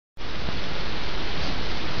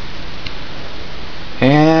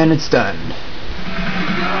And it's done.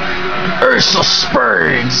 Ursa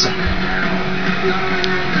Spurgs!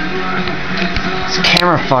 This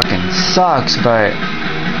camera fucking sucks, but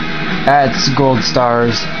that's gold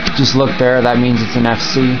stars. Just look there, that means it's an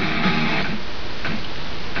FC.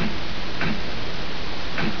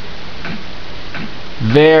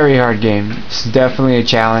 Very hard game. It's definitely a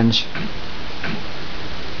challenge.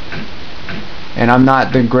 And I'm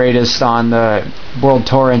not the greatest on the World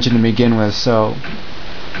Tour engine to begin with, so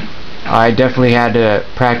I definitely had to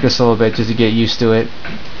practice a little bit just to get used to it.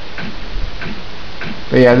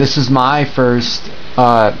 But yeah, this is my first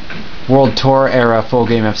World Tour era full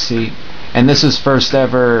game FC, and this is first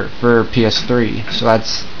ever for PS3, so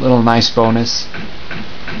that's a little nice bonus.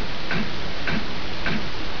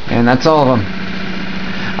 And that's all of them.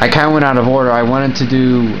 I kind of went out of order. I wanted to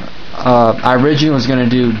do I originally was going to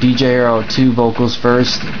do WT-era 2 vocals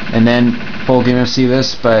first and then full game FC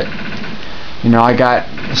this, but you know, I got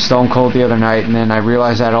stone cold the other night and then I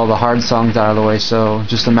realized I had all the hard songs out of the way, so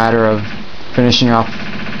just a matter of finishing off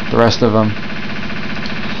the rest of them.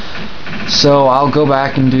 So I'll go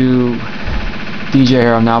back and do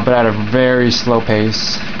WT-era now, but at a very slow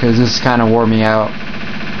pace, because this kind of wore me out.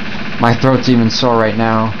 My throat's even sore right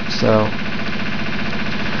now, so.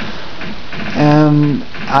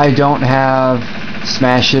 I don't have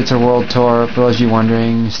Smash Hits or World Tour, for those of you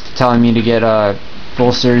wondering. It's telling me to get a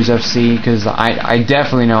full series FC, because I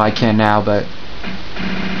definitely know I can now, but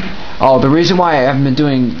oh, the reason why I haven't been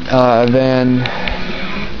doing I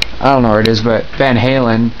don't know where it is, but Van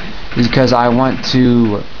Halen, is because I want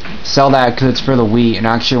to sell that because it's for the Wii, and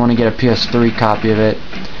I actually want to get a PS3 copy of it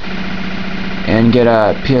and get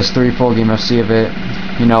a PS3 full game FC of it.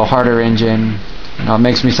 You know, harder engine. You know, it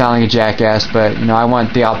makes me sound like a jackass, but you know, I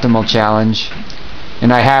want the optimal challenge,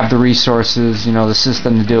 and I have the resources, you know, the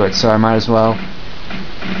system to do it, so I might as well.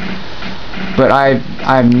 But I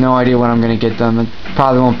have no idea when I'm gonna get them. It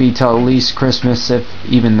probably won't be till at least Christmas, if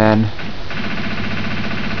even then.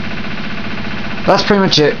 That's pretty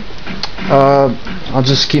much it. I'll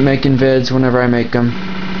just keep making vids whenever I make them.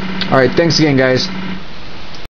 Alright, thanks again, guys.